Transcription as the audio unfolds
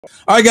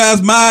All right,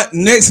 guys, my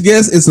next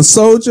guest is a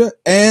soldier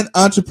and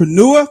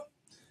entrepreneur,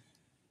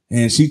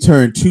 and she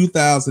turned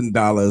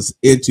 $2,000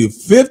 into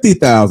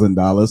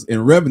 $50,000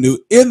 in revenue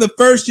in the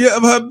first year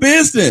of her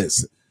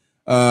business.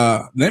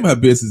 Name of her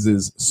business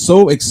is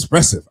So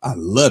Expressive. I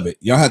love it.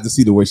 Y'all have to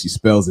see the way she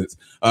spells it.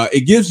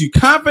 It gives you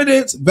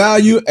confidence,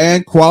 value,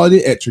 and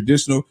quality at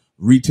traditional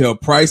retail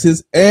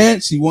prices,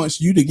 and she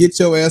wants you to get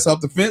your ass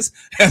off the fence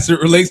as it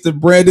relates to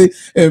branding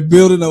and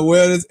building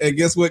awareness. And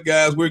guess what,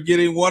 guys? We're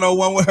getting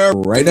one-on-one with her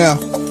right now.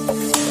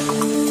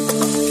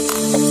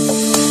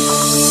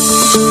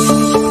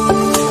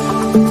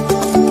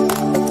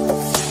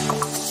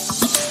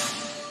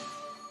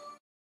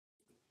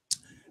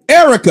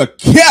 Erika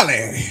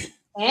Kelley.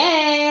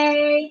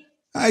 Hey.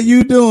 How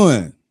you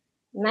doing?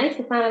 Nice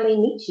to finally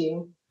meet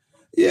you.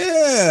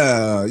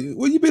 Yeah.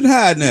 Where you been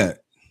hiding at?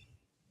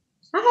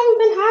 I haven't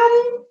been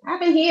hiding. I've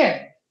been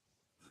here.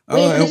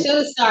 Waiting for the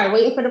show to start,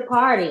 waiting for the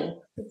party.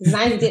 It's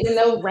nice getting to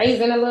know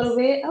Raven a little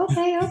bit.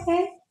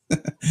 Okay.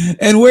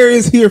 And where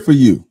is here for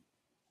you?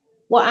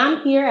 Well,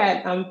 I'm here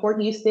at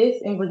Fort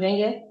Eustis in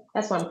Virginia.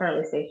 That's where I'm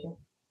currently stationed.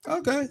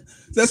 Okay.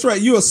 That's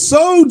right. You're a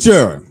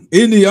soldier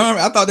in the army.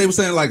 I thought they were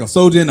saying like a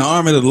soldier in the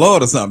army of the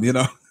Lord or something, you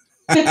know?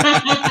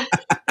 Yeah.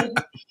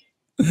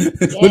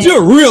 But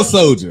you're a real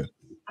soldier.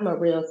 I'm a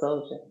real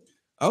soldier.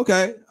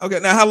 Okay.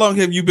 Now, how long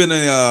have you been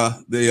in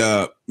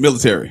the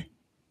military?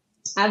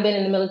 I've been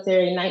in the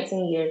military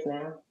 19 years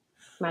now.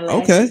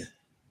 Okay.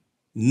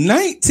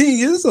 19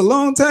 years is a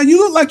long time. You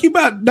look like you're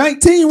about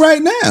 19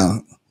 right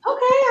now.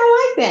 Okay,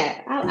 I like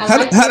that.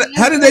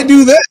 How did they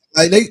do that?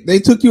 Like they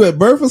took you at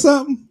birth or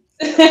something?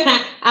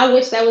 I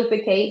wish that was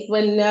the case,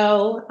 but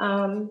no.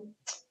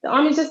 The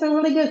Army's just been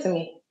really good to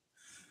me.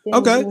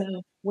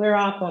 Didn't, wear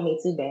off on me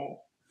too bad.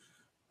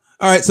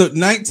 All right, so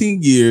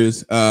 19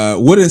 years.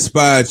 What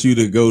inspired you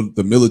to go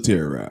the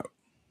military route?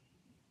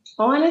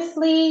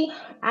 Honestly,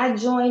 I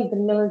joined the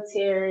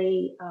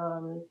military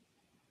to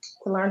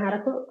learn how to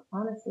cook.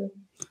 Honestly,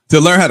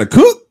 to learn how to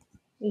cook?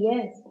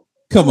 Yes.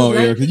 Come on,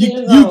 Erika.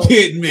 You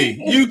kidding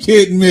me? You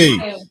kidding me?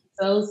 I am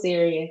so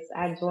serious.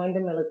 I joined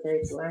the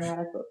military to learn how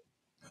to cook.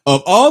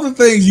 Of all the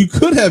things you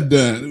could have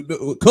done,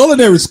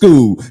 culinary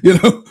school,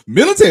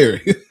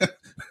 military.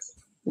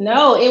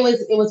 No, it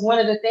was one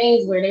of the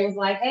things where they was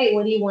like, hey,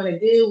 what do you want to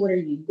do? What are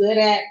you good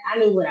at? I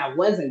knew what I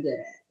wasn't good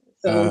at.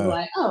 So it was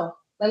like, oh,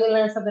 let me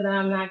learn something that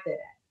I'm not good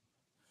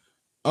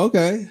at.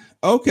 Okay.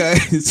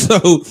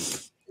 So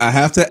I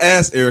have to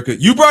ask, Erika,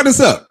 you brought this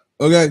up.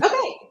 Okay.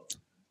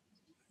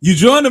 You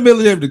joined the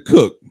military to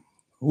cook.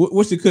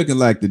 What's your cooking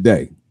like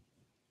today?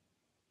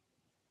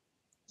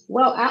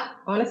 Well,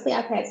 honestly,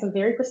 I've had some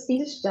very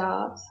prestigious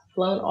jobs,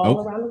 flown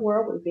all around the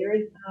world with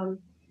very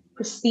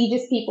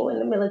prestigious people in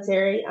the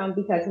military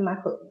because of my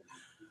cooking.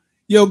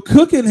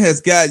 Cooking has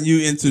gotten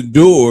you into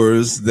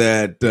doors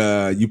that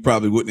you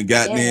probably wouldn't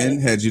have gotten in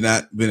had you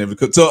not been able to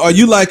cook. So are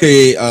you like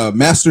a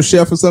master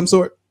chef of some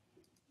sort?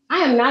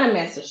 I am not a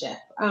master chef,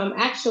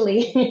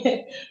 actually,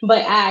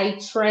 but I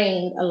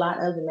trained a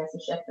lot of the master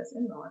chefs that's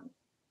in the Army.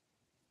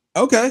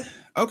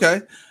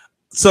 Okay.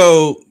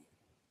 So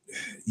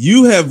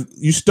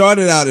you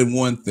started out in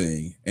one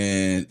thing,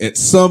 and at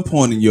some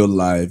point in your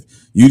life,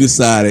 you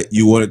decided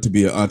you wanted to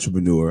be an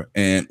entrepreneur.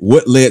 And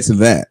what led to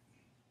that?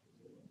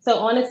 So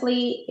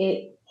honestly,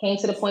 it came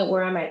to the point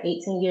where I'm at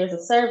 18 years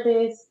of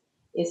service.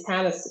 It's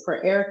time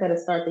for Erika to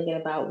start thinking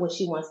about what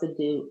she wants to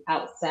do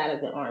outside of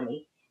the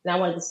Army. And I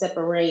wanted to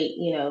separate,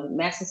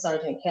 Master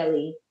Sergeant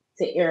Kelley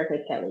to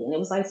Erika Kelley. And it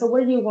was like, so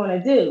what do you want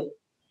to do?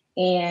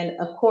 And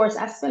of course,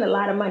 I spent a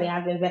lot of money.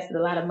 I've invested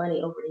a lot of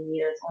money over the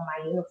years on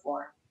my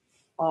uniform.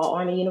 All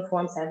Army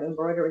uniforms have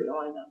embroidery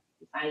on them.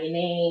 You find your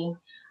name,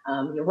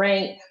 your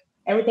rank,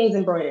 everything's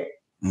embroidered.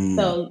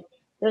 So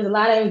there's a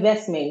lot of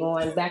investment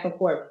going back and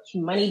forth,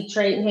 money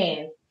trading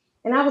hands.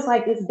 And I was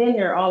like, it's been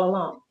here all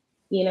along,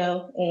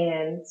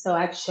 and so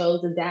I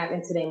chose to dive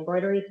into the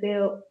embroidery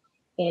field.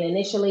 And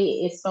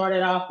initially it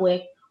started off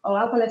with, I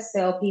want to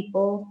sell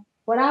people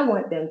what I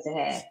want them to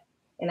have.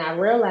 And I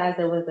realized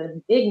there was a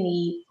big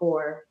need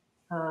for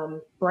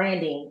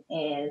branding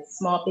and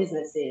small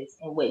businesses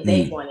and what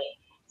they wanted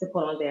to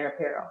put on their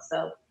apparel.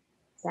 So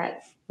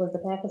that was the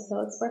path of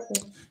So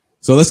Expressive.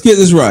 So let's get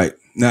this right.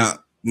 Now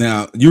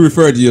you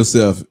referred to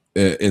yourself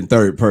in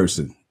third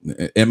person.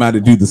 Am I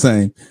to do the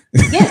same?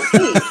 Yes,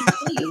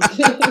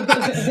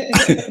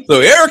 please. So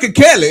Erika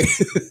Kelley.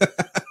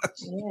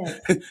 Yes.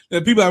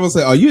 People always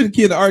say, "Are you the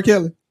kid of R.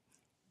 Kelly?"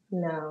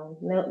 No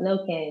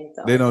Ken.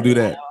 They don't do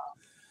that.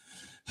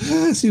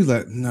 She was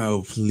like,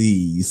 "No,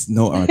 please,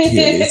 no R.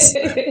 Kellys."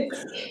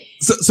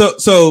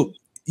 So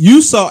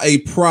you saw a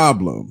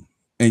problem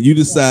and you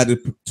decided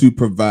to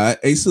provide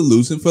a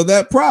solution for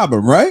that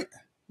problem, right?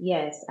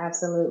 Yes,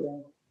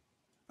 absolutely.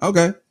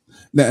 Okay.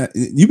 Now,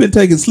 you've been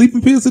taking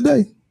sleeping pills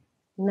today?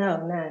 No,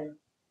 none.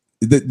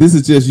 This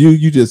is just you.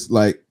 You just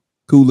like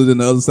cooler than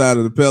the other side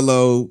of the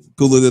pillow,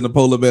 cooler than the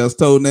polar bear's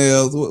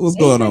toenails. What's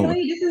going on?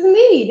 This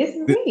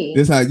is me.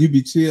 This how you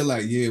be chill,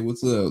 like, yeah,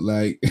 what's up?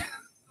 Like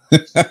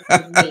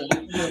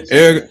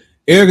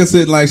Erika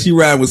sitting like she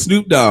riding with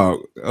Snoop Dogg.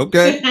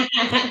 Okay.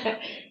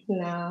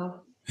 No.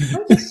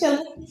 I'm just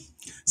chilling.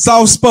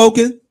 Soft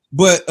spoken,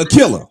 but a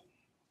killer.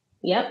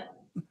 Yep,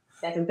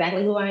 that's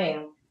exactly who I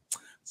am.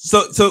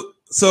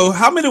 So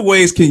how many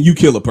ways can you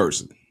kill a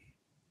person?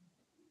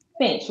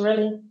 Finch,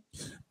 really?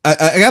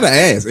 I gotta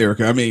ask,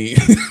 Erica. I mean,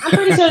 I'm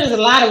pretty sure there's a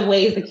lot of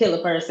ways to kill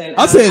a person.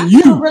 I'm saying I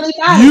never really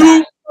thought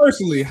about it.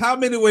 Personally, how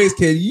many ways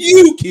can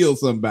you kill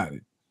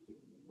somebody?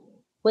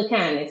 With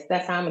kindness.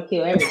 That's how I'm gonna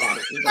kill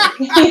everybody.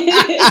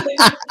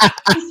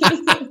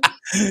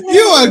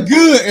 You are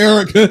good,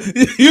 Erica.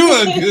 You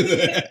are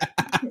good.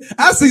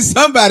 I see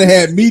somebody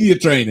had media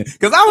training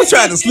because I was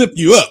trying to slip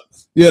you up,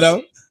 you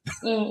know.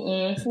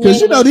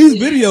 Because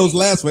these videos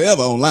last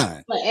forever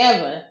online.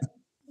 Forever.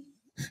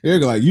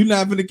 Erica, like, you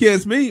not finna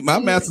catch me. My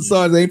master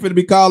sergeant ain't finna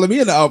be calling me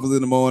in the office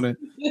in the morning.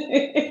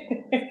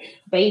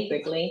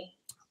 Basically.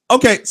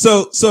 Okay,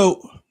 so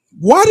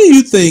why do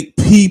you think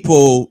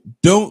people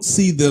don't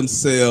see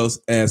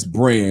themselves as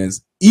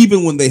brands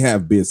even when they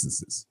have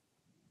businesses?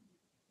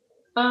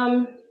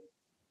 I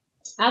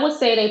would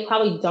say they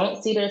probably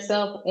don't see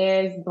themselves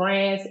as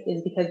brands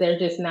is because they're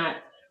just not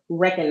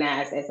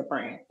recognized as a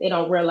brand. They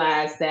don't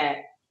realize that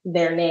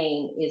their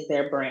name is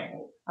their brand.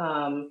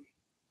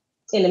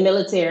 In the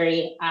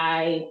military,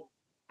 I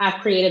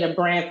created a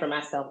brand for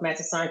myself.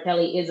 Master Sergeant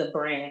Kelley is a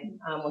brand.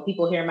 When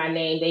people hear my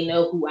name, they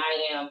know who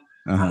I am.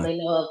 They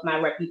know of my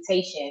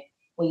reputation.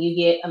 When you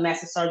get a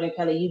Master Sergeant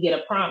Kelley, you get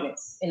a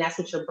promise, and that's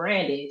what your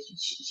brand is.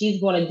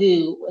 She's going to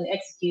do and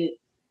execute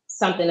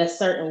something a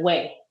certain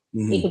way.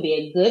 Mm-hmm. It could be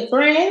a good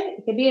brand,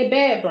 it could be a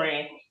bad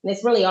brand, and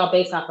it's really all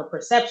based off of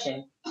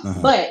perception.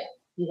 But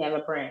you have a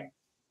brand.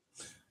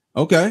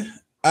 Okay,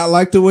 I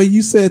like the way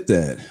you said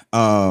that.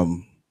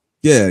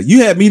 Yeah,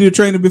 you had media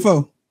training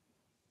before.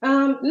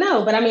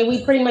 No, but I mean,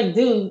 we pretty much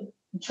do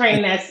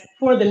train us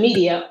for the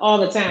media all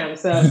the time.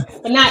 So,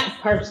 but not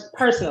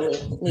personally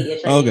media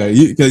training.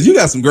 Okay, because you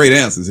got some great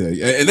answers here,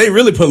 and they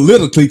really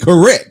politically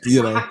correct.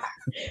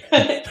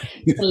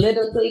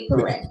 Politically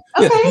correct.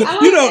 Okay, I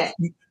like that.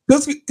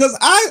 Because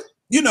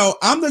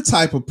I'm the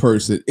type of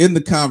person in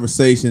the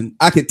conversation.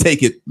 I could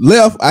take it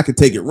left, I could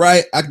take it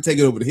right, I can take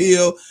it over the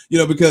hill.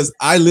 Because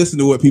I listen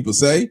to what people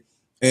say,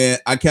 and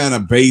I kind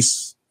of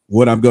base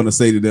what I'm going to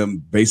say to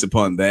them based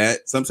upon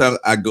that. Sometimes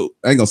I ain't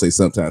gonna say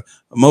sometimes.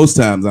 Most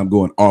times I'm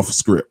going off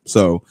script.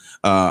 So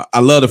I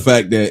love the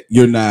fact that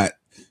you're not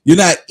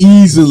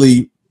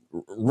easily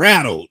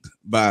rattled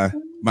by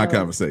my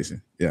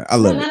conversation. Yeah, I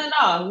love it. Not at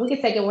all. We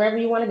can take it wherever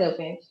you want to go,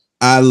 Finch.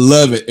 I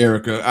love it,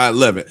 Erica. I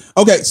love it.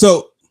 Okay,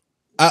 so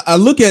I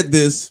look at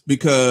this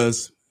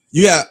because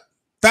you got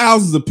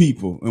thousands of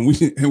people, and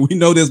we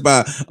know this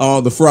by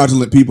all the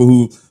fraudulent people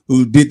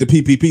who did the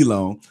PPP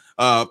loan.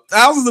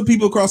 Thousands of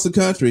people across the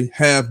country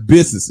have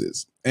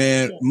businesses,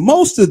 and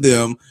most of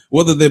them,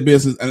 whether their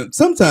business, and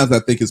sometimes I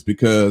think it's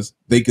because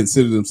they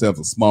consider themselves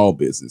a small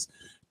business.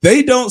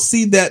 They don't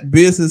see that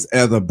business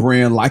as a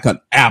brand like an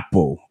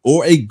Apple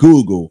or a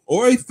Google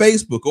or a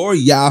Facebook or a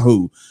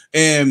Yahoo.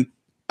 And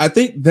I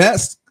think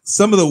that's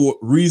some of the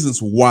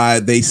reasons why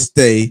they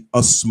stay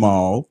a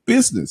small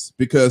business,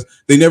 because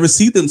they never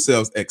see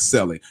themselves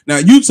excelling. Now,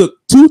 you took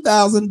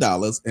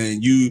 $2,000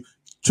 and you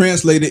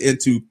translated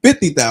into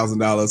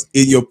 $50,000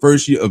 in your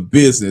first year of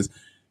business.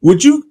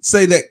 Would you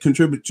say that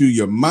contribute to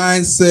your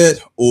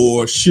mindset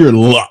or sheer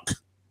luck?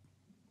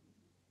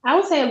 I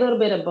would say a little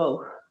bit of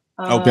both.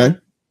 Okay.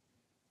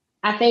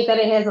 I think that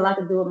it has a lot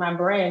to do with my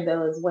brand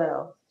though as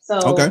well.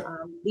 So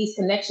these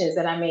connections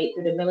that I made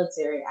through the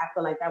military, I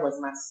feel like that was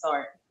my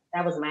start.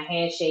 That was my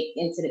handshake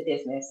into the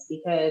business,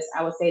 because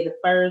I would say the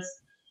first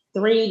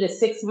 3 to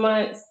 6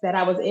 months that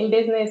I was in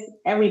business,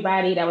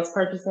 everybody that was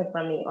purchasing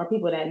from me are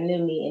people that knew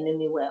me and knew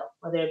me well.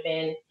 Whether it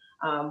been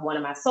one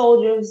of my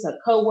soldiers, a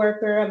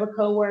coworker of a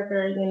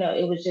coworker,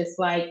 it was just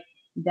like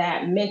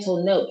that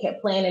mental note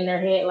kept playing in their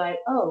head, like,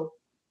 oh,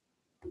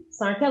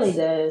 Sergeant Kelley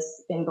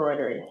does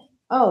embroidery.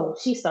 Oh,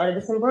 she started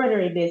this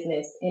embroidery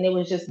business, and it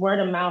was just word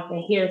of mouth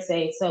and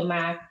hearsay. So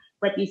my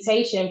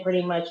reputation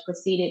pretty much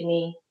preceded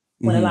me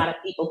when a lot of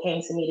people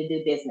came to me to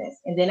do business.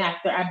 And then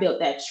after I built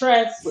that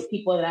trust with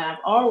people that I've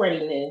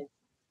already knew,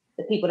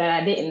 the people that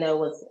I didn't know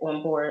was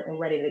on board and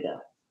ready to go.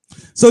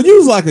 So you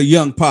was like a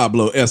young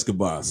Pablo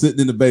Escobar sitting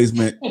in the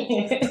basement.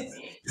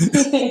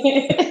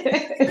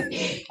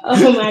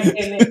 Oh my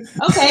goodness.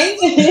 Okay.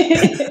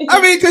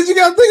 I mean, because you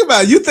got to think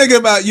about it. You think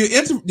about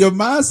your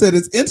mindset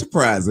is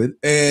enterprising,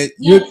 and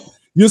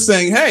you're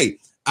saying, hey,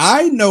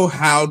 I know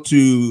how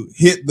to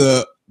hit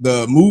the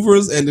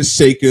movers and the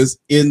shakers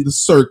in the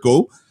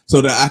circle so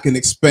that I can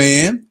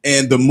expand.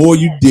 And the more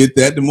you did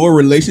that, the more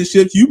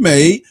relationships you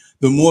made,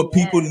 the more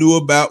people knew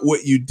about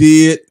what you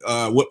did,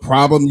 what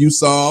problem you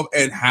solved,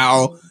 and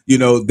how, you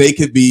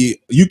could be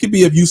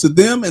of use to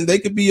them and they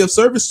could be of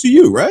service to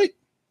you, right?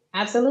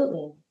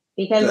 Absolutely.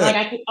 Because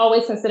I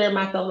always consider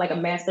myself like a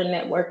master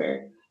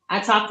networker. I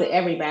talk to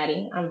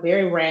everybody. I'm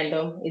very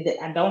random.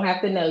 I don't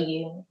have to know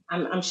you.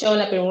 I'm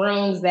showing up in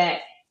rooms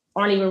that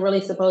aren't even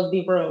really supposed to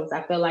be rooms.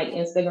 I feel like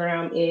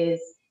Instagram is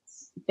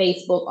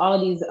Facebook, all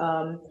of these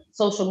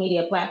social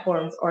media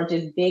platforms are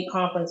just big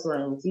conference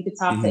rooms. You could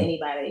talk to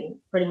anybody,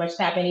 pretty much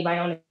tap anybody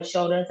on the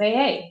shoulder and say,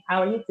 "Hey,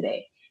 how are you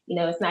today?"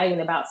 It's not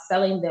even about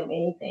selling them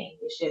anything.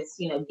 It's just,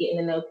 getting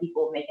to know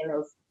people, making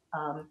those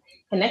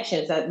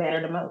connections that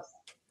matter the most.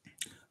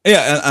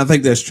 Yeah, I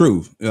think that's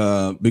true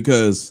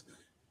because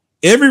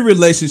every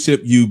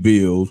relationship you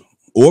build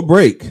or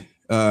break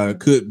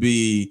could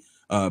be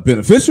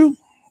beneficial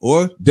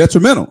or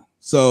detrimental.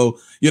 So,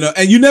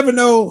 and you never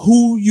know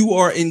who you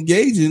are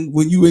engaging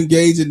when you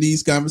engage in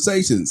these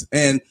conversations.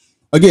 And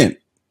again,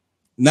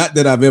 not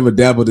that I've ever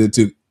dabbled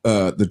into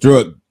the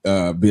drug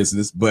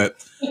business, but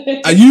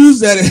I use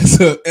that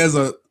as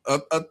a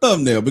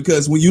thumbnail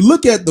because when you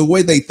look at the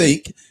way they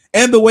think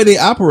and the way they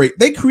operate,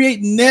 they create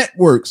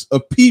networks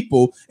of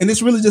people, and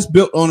it's really just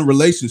built on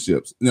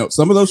relationships.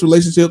 Some of those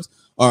relationships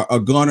are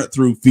garnered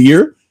through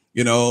fear,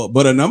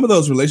 but a number of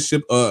those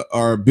relationships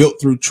are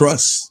built through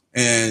trust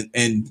and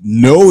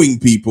knowing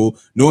people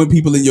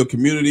in your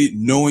community,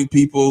 knowing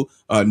people,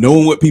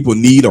 knowing what people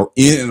need or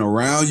in and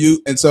around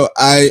you. And so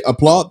I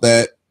applaud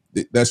that.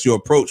 That's your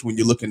approach when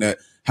you're looking at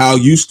how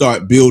you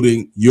start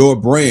building your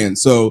brand.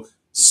 So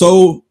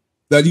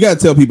that you got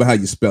to tell people how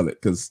you spell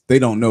it because they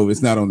don't know.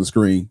 It's not on the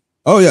screen.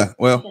 Oh yeah,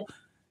 well,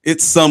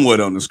 it's somewhat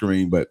on the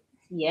screen, but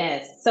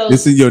yes, so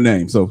it's in your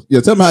name. So yeah,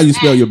 tell them how you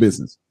spell your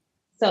business.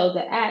 So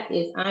the app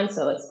is I'm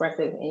So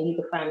Expressive, and you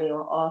can find me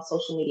on all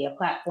social media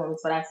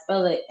platforms. But I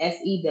spell it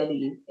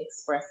SEW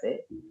Expressive.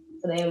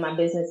 So the name of my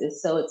business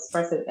is So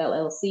Expressive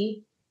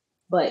LLC.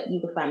 But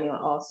you can find me on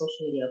all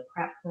social media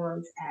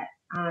platforms at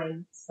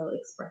I'm So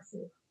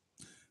Expressive.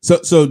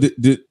 So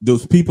did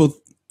those people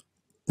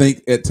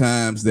think at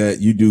times that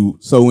you do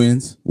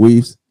sew-ins,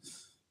 weaves?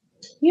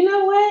 You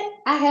know what?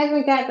 I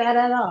haven't got that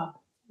at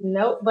all.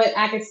 Nope. But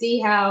I can see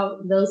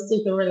how those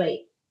two can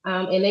relate.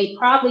 And they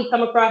probably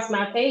come across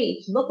my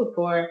page looking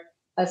for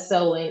a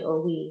sew-in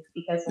or weave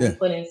because when you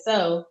put in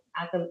sew,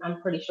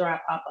 I'm pretty sure I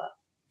pop up.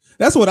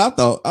 That's what I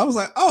thought. I was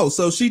like, oh,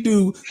 so she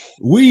do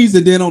weaves,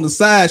 and then on the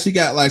side she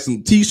got like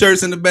some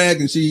t-shirts in the bag,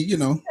 and she,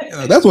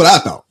 that's what I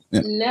thought.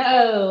 Yeah.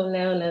 No.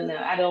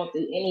 I don't do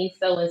any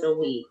sew-ins or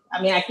weave.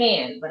 I mean, I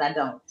can, but I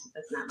don't.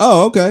 That's not.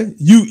 Oh, okay.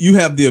 You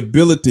have the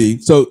ability.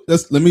 So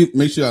let me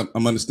make sure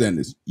I'm understanding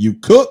this. You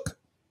cook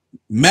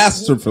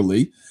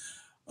masterfully.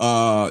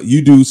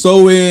 You do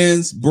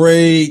sew-ins,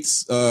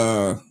 braids.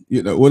 What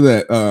is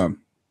that?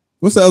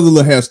 What's the other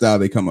little hairstyle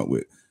they come up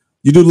with?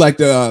 You do like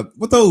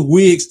what those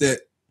wigs that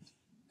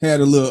had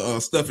a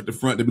little stuff at the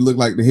front that look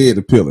like the head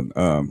of peeling.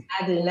 I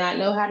do not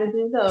know how to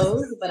do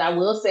those, but I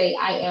will say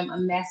I am a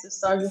master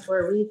sergeant for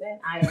a reason.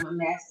 I am a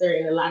master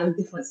in a lot of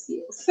different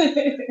skills.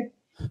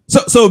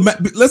 So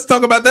let's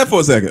talk about that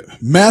for a second.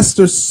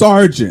 Master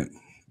Sergeant.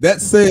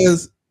 That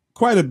says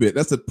quite a bit.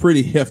 That's a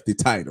pretty hefty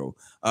title.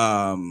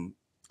 I'm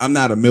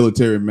not a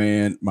military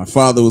man. My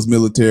father was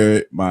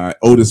military. My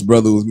oldest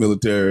brother was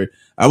military.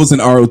 I was in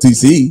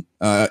ROTC,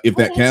 if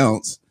that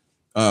counts.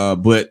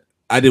 But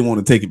I didn't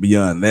want to take it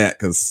beyond that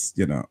because,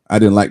 I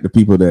didn't like the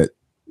people that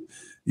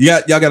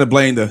y'all got to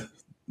blame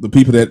the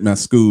people at my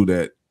school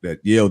that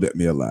yelled at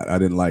me a lot. I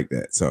didn't like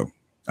that. So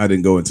I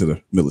didn't go into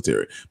the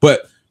military.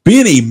 But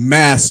being a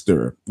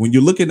master, when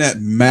you're looking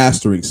at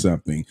mastering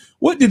something,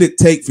 what did it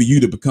take for you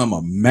to become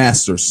a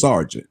master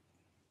sergeant?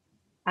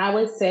 I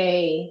would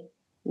say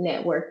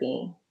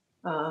networking.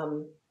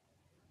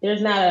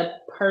 There's not a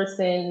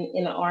person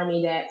in the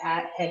Army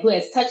who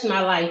has touched my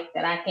life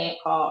that I can't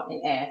call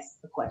and ask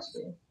a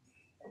question.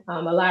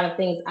 A lot of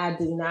things I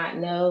do not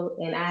know,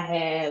 and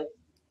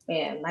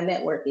my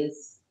network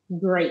is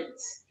great.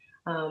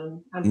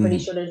 I'm pretty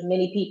sure there's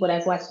many people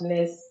that's watching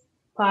this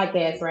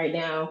podcast right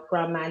now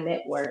from my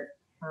network.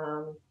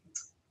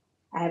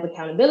 I have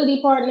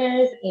accountability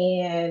partners,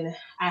 and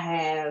I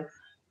have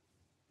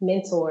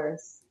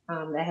mentors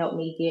that help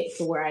me get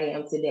to where I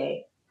am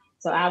today.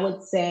 So I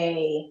would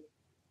say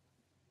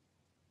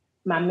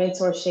my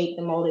mentor shaped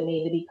and molded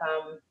me to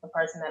become the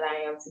person that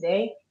I am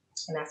today.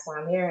 And that's why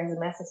I'm here as a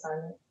master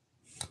sergeant.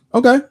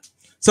 Okay.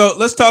 So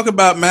let's talk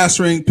about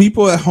mastering.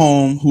 People at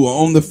home who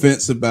are on the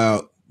fence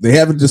about, they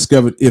haven't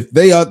discovered if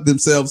they are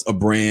themselves a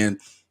brand.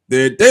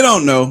 They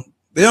don't know.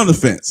 They're on the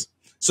fence.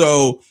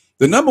 So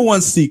the number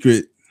one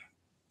secret,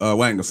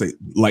 well, I ain't gonna say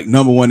like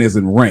number one is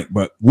in rank,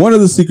 but one of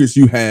the secrets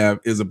you have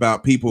is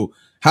about people,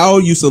 how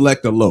you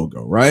select a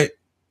logo, right?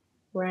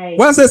 Right.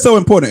 Why is that so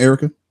important,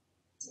 Erika?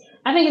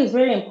 I think it's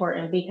very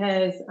important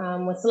because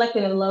when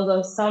selecting a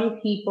logo,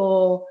 some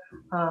people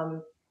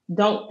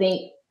don't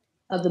think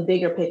of the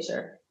bigger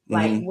picture,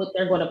 like what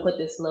they're going to put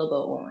this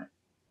logo on.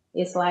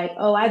 It's like,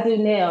 oh, I do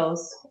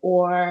nails,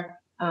 or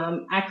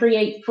I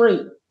create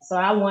fruit. So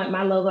I want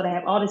my logo to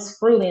have all this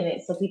fruit in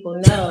it so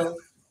people know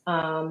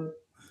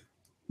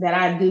that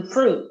I do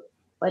fruit.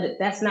 But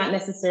that's not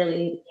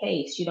necessarily the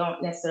case. You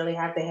don't necessarily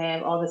have to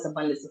have all this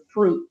abundance of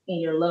fruit in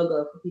your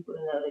logo for people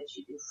to know that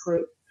you do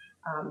fruit.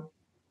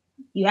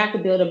 You have to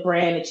build a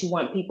brand that you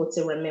want people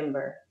to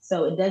remember.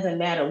 So it doesn't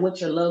matter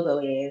what your logo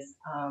is.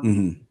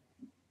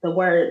 the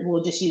word,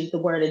 we'll just use the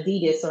word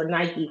Adidas or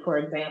Nike, for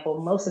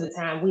example. Most of the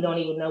time, we don't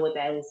even know what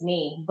that is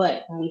mean.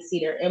 But when we see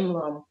their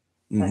emblem,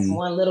 that's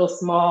one little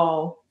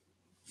small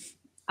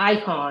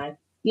icon,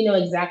 you know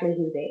exactly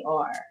who they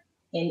are.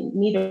 And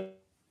neither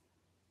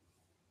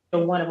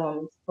one of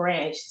them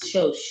brands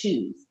shows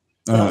shoes.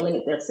 They don't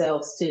limit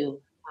themselves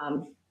to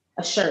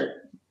a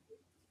shirt.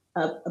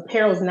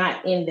 Apparel is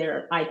not in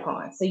their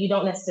icon, so you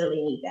don't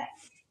necessarily need that.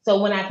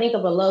 So when I think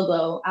of a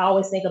logo, I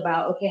always think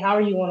about, okay, how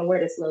do you want to wear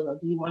this logo?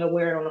 Do you want to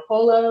wear it on a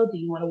polo? Do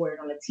you want to wear it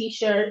on a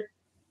t-shirt?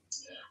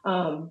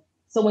 So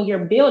when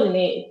you're building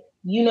it,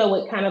 you know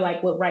what kind of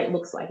like what right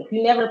looks like. If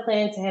you never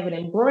plan to have it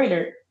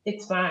embroidered,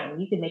 it's fine.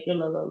 You can make your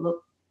logo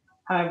look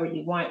however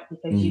you want,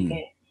 because you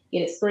can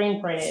get it screen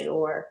printed,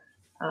 or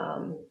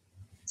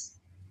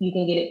you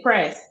can get it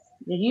pressed.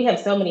 You have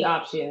so many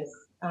options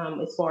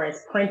as far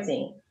as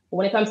printing.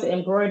 When it comes to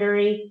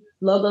embroidery,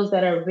 logos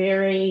that are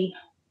very,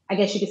 I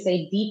guess you could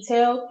say,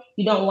 detailed,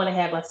 you don't want to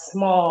have a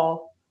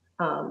small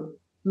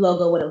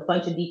logo with a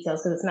bunch of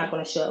details, because it's not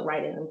going to show up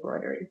right in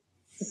embroidery.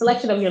 The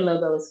selection of your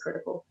logo is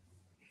critical.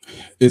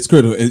 It's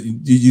critical.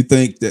 Do you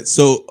think that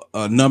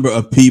a number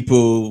of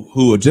people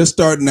who are just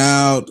starting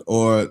out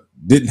or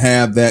didn't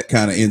have that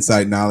kind of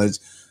insight knowledge,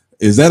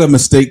 is that a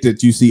mistake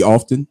that you see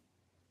often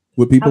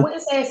with people? I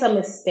wouldn't say it's a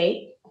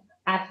mistake.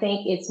 I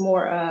think it's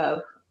more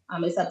of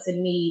it's up to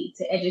me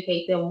to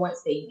educate them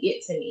once they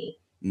get to me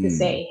to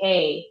say,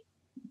 hey,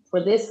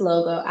 for this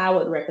logo, I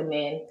would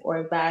recommend or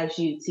advise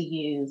you to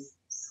use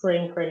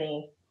screen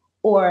printing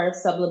or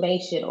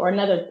sublimation or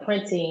another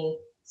printing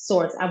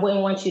source. I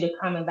wouldn't want you to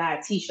come and buy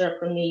a t-shirt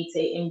from me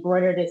to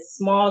embroider this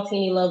small,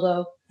 teeny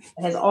logo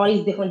that has all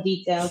these different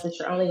details that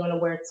you're only going to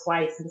wear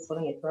twice and it's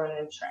going to get thrown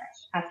in the trash.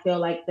 I feel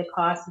like the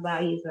cost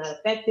value is not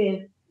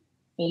effective,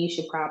 and you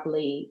should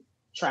probably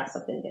try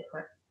something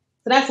different.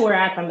 So that's where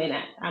I come in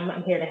at.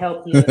 I'm here to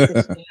help you, not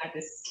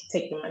just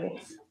take the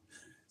money.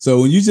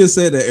 So when you just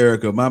said that,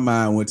 Erika, my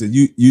mind went to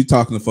you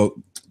talking to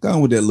folks. Go on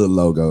with that little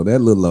logo. That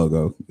little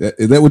logo.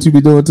 Is that what you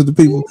be doing to the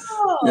people?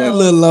 No, that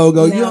little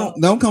logo. No.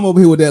 You don't come over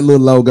here with that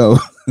little logo.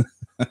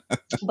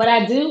 But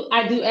I do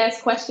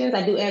ask questions.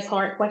 I do ask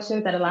hard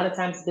questions that a lot of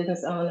times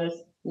business owners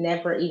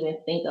never even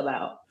think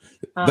about.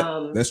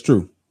 That's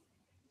true.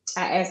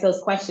 I ask those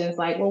questions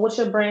like, well, what's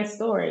your brand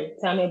story?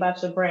 Tell me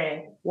about your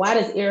brand. Why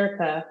does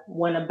Erika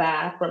want to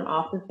buy from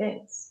Off the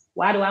Fence?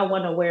 Why do I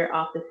want to wear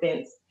Off the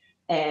Fence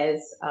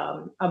as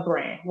a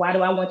brand? Why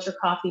do I want your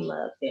coffee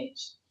mug, Finch?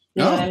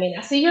 You know what I mean?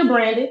 I see you're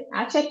branded.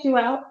 I checked you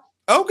out.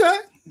 Okay.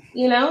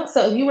 You know,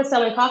 so if you were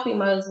selling coffee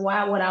mugs,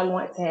 why would I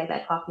want to have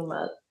that coffee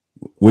mug?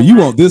 Well, you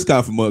want this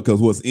coffee mug because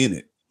what's in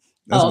it.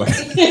 That's why.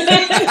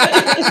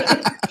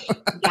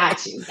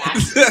 Got you.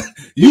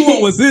 You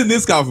want what's in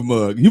this coffee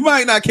mug. You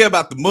might not care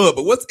about the mug,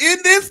 but what's in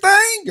this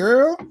thing,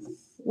 girl?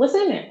 What's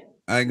in there?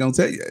 I ain't gonna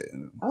tell you.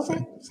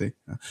 Okay. See.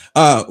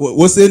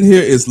 What's in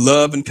here is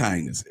love and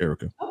kindness,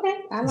 Erika.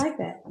 Okay, I like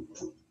that.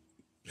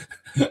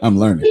 I'm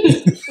learning.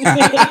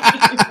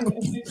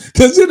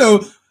 Because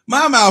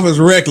my mouth is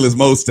reckless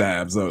most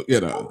times. So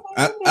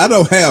I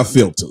don't have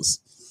filters.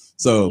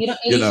 So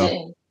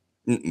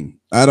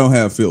I don't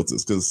have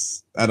filters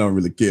because I don't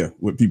really care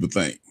what people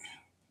think.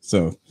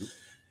 So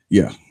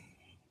yeah.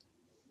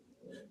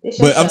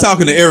 But I'm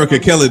talking to Erika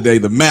Kelley today,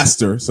 the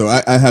master. So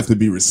I have to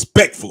be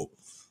respectful.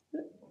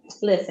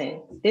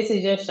 Listen, this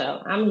is your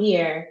show. I'm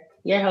here.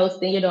 You're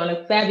hosting. You're doing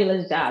a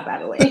fabulous job, by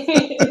the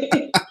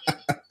way.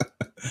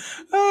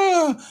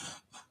 All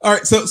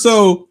right.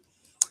 So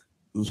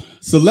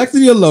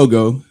selecting your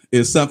logo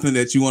is something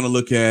that you want to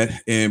look at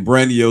and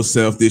branding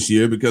yourself this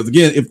year, because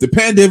again, if the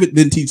pandemic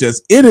didn't teach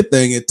us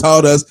anything, it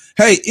taught us,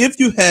 hey, if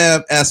you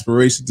have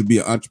aspirations to be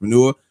an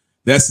entrepreneur,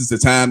 this is the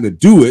time to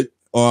do it,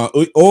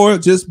 or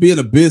just being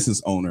a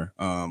business owner,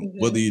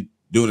 whether you're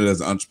doing it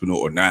as an entrepreneur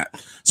or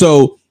not.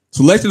 So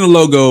selecting a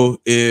logo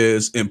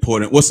is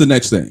important. What's the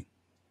next thing?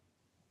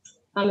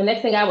 The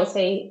next thing I would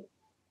say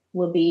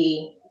would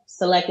be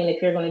selecting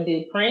if you're going to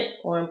do print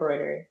or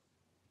embroidery.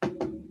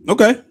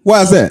 Okay.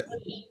 Why is that?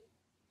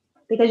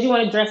 Because you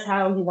want to dress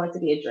how you want to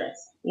be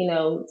addressed.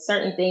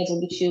 Certain things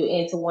will get you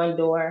into one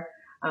door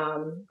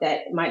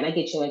that might not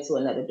get you into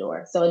another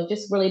door. So it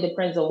just really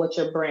depends on what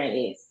your brand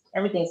is.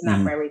 Everything's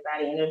not for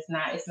everybody, and it's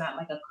not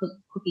like a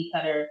cookie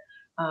cutter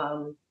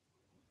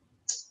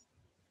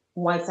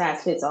one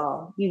size fits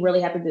all. You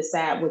really have to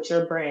decide what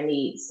your brand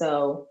needs.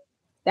 So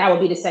that would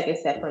be the second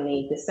step for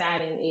me,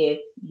 deciding if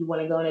you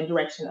want to go in a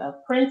direction of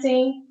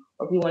printing,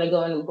 or if you want to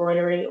go in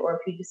embroidery, or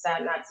if you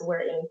decide not to wear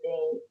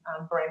anything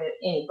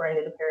any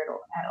branded apparel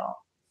at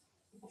all.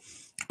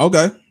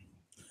 Okay.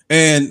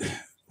 And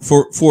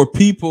for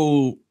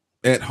people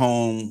at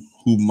home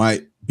who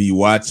might be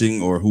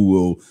watching or who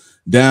will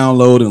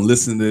download and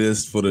listen to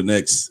this for the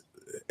next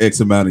X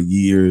amount of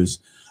years,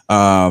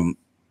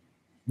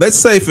 let's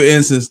say, for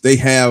instance, they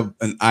have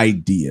an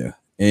idea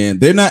and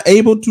they're not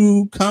able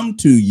to come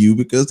to you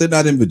because they're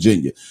not in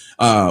Virginia.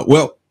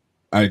 Well,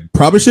 I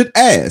probably should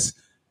ask,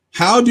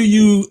 how do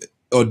you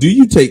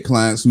take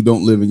clients who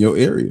don't live in your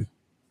area?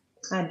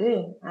 I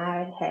do.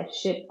 I have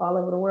shipped all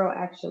over the world,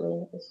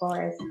 actually, as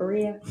far as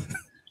Korea.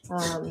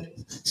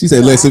 She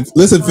said, "Listen,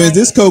 Finch.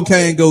 This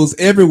cocaine goes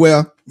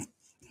everywhere."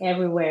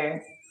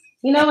 Everywhere.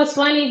 You know, it's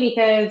funny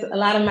because a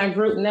lot of my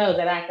group know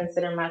that I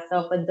consider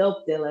myself a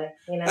dope dealer.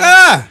 You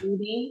know,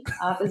 defeating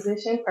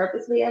opposition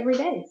purposely every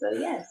day. So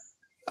yes.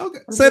 Okay.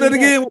 Say that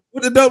again.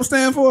 What the dope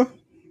stand for?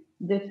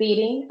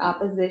 Defeating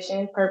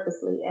opposition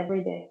purposely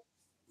every day.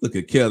 Look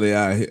at Kelly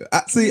out here.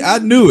 I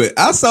knew it.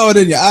 I saw it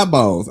in your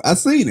eyeballs. I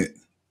seen it.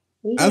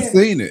 Yeah. I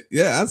seen it.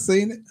 Yeah, I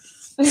seen it.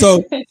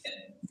 So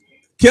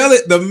Kelly,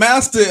 the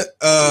master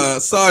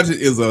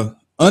sergeant, is a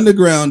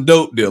underground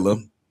dope dealer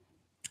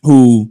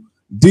who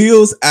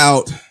deals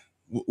out.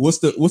 What's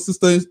the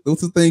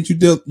thing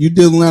you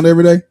dealing out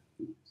every day?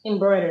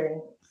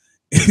 Embroidery.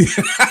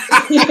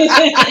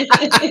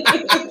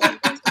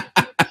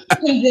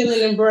 I'm dealing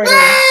embroidery.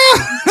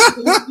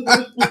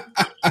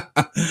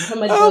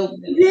 Oh,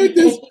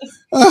 goodness.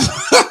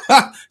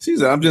 She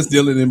said, "I'm just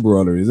dealing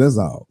embroideries. That's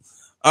all."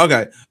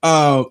 Okay.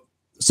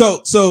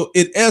 So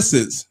in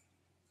essence,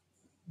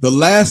 the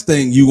last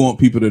thing you want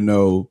people to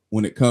know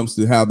when it comes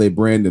to how they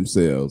brand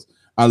themselves.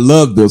 I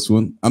love this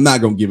one. I'm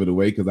not going to give it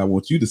away because I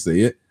want you to say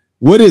it.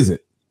 What is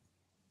it?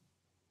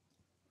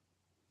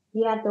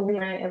 You have to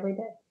wear it every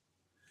day.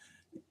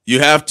 You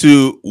have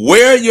to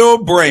wear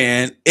your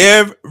brand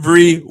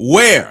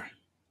everywhere.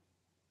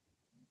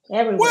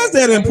 Everywhere. Why is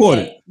that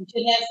important?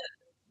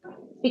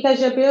 Because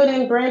you're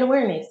building brand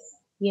awareness.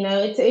 You know,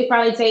 it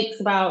probably takes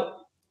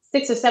about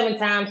 6 or 7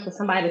 times for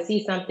somebody to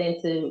see something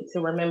to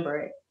remember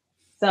it.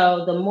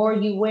 So the more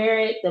you wear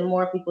it, the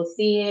more people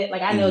see it.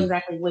 Like I know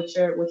exactly what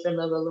your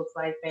logo looks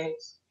like, Finch.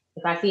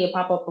 If I see it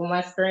pop up on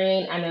my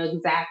screen, I know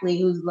exactly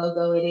whose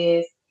logo it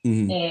is.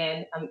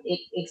 And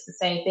it's the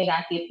same thing.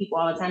 I get people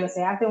all the time and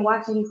say, "I've been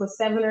watching you for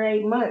 7 or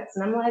 8 months,"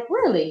 and I'm like,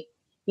 "Really?"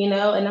 You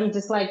know, and I'm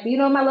just like, "Do you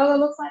know what my logo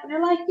looks like?" And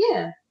they're like,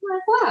 "Yeah." I'm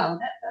like, "Wow,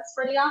 that's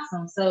pretty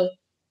awesome." So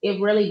it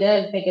really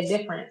does make a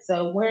difference.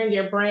 So wearing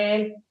your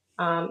brand,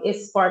 it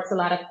sparks a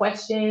lot of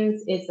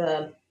questions. It's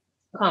a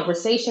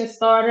conversation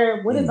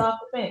starter. What is off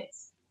the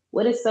fence?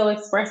 What is so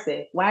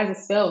expressive? Why is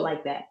it spelled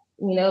like that?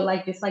 You know,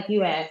 like just like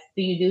you asked,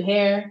 do you do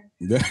hair?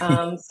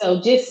 So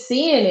just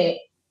seeing it,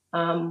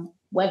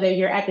 whether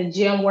you're at the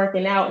gym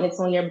working out and it's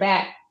on your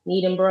back,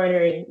 need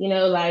embroidery, you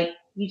know, like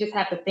you just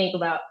have to think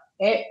about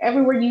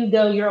everywhere you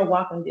go, you're a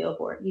walking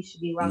billboard. You should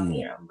be rocking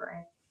your own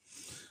brand.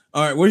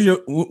 All right,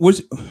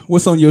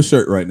 what's on your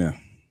shirt right now?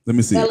 Let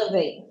me see.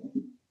 Elevate.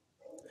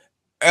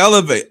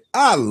 Elevate.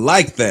 I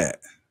like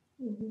that.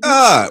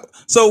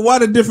 So why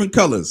the different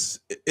colors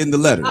in the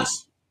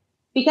letters?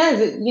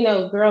 Because you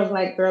know, girls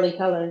like girly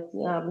colors.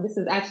 This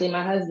is actually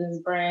my husband's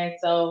brand.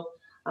 So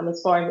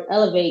as far as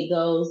Elevate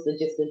goes,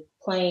 just the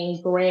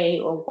plain gray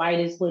or white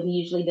is what he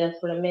usually does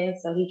for the men.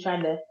 So he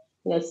tried to,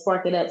 you know,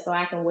 spark it up so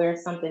I can wear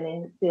something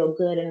and feel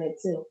good in it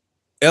too.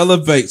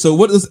 Elevate. So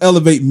what does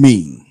elevate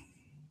mean?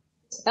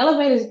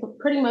 Elevate is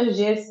pretty much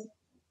just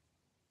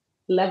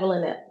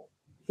leveling up.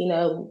 You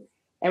know,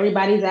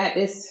 everybody's at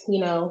this, you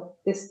know,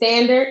 this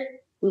standard.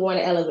 We want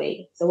to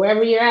elevate. So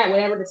wherever you're at,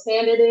 whatever the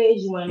standard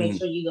is, you want to make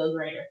sure you go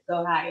greater,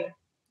 go higher.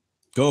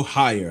 Go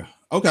higher.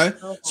 Okay.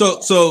 Go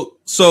higher.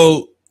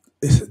 So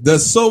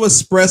does So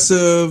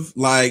Expressive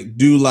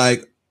do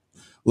like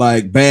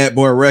Bad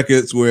Boy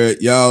Records where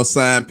y'all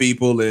sign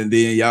people and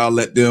then y'all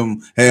let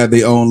them have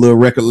their own little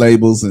record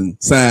labels and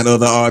sign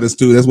other artists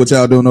too? That's what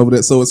y'all doing over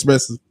there, So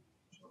Expressive?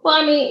 Well,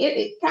 I mean,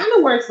 it kind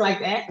of works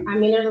like that. I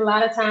mean, there's a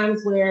lot of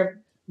times where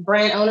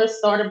brand owners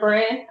start a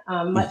brand,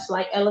 much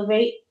like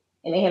Elevate,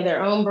 and they have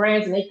their own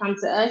brands and they come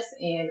to us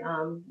and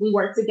we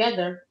work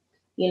together,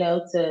 you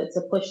know, to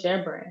push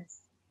their brands.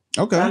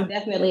 Okay. So I'm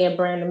definitely a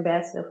brand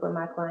ambassador for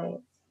my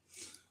clients.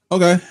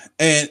 Okay.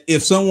 And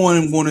if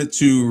someone wanted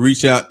to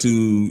reach out to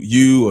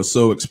you or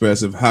So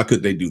Expressive, how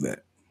could they do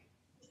that?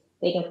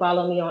 They can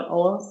follow me on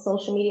all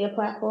social media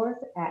platforms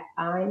at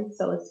I'm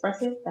So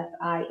Expressive. That's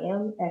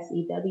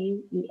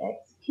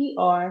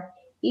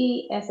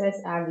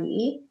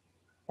IMSEWEXPRESSIVE.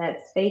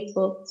 That's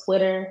Facebook,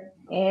 Twitter,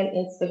 and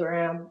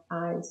Instagram.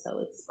 I'm So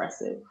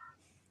Expressive.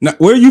 Now,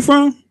 where are you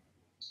from?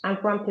 I'm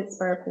from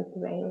Pittsburgh,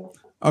 Pennsylvania.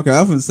 Okay,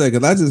 I was gonna say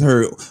because I just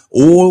heard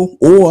oil.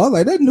 I was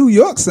like that New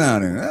York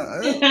sounding.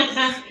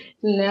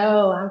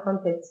 No, I'm from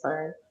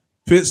Pittsburgh.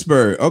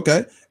 Pittsburgh,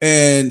 okay.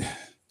 And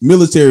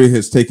military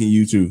has taken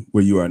you to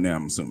where you are now,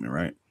 I'm assuming,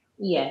 right?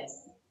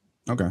 Yes.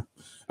 Okay.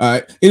 All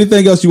right.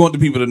 Anything else you want the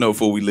people to know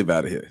before we live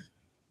out of here?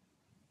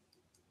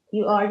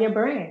 You are your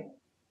brand.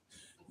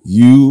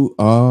 You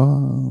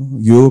are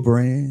your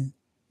brand.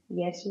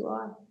 Yes, you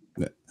are.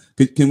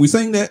 Can we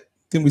sing that?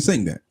 Can we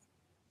sing that?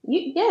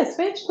 Yes,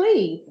 Finch,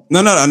 please. No,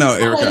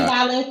 Erika.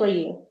 Violin for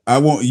you. I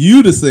want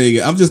you to sing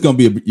it. I'm just gonna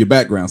be your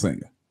background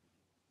singer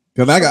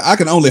because I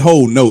can only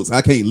hold notes.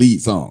 I can't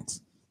lead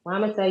songs. Well,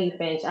 I'm gonna tell you,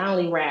 Finch. I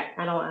only rap.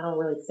 I don't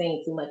really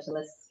sing too much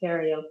unless it's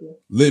karaoke.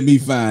 Let me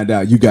find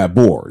out. You got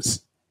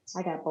bars.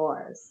 I got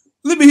bars.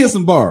 Let me hear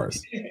some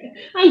bars.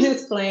 I'm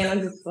just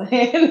playing.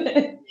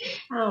 I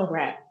don't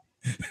rap.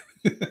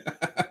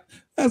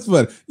 That's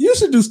funny. You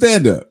should do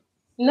stand up.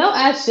 No,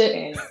 I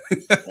shouldn't. No,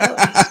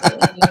 I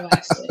shouldn't.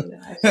 I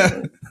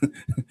shouldn't.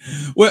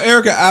 Well,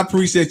 Erika, I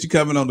appreciate you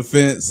coming on the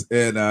fence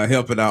and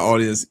helping our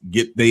audience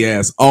get their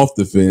ass off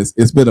the fence.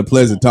 It's been a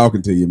pleasure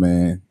talking to you,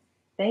 man.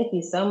 Thank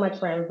you so much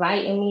for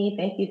inviting me.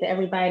 Thank you to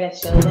everybody that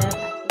showed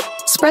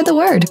up. Spread the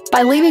word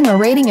by leaving a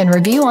rating and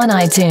review on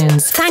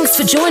iTunes. Thanks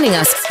for joining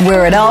us,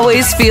 where it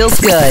always feels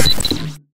good.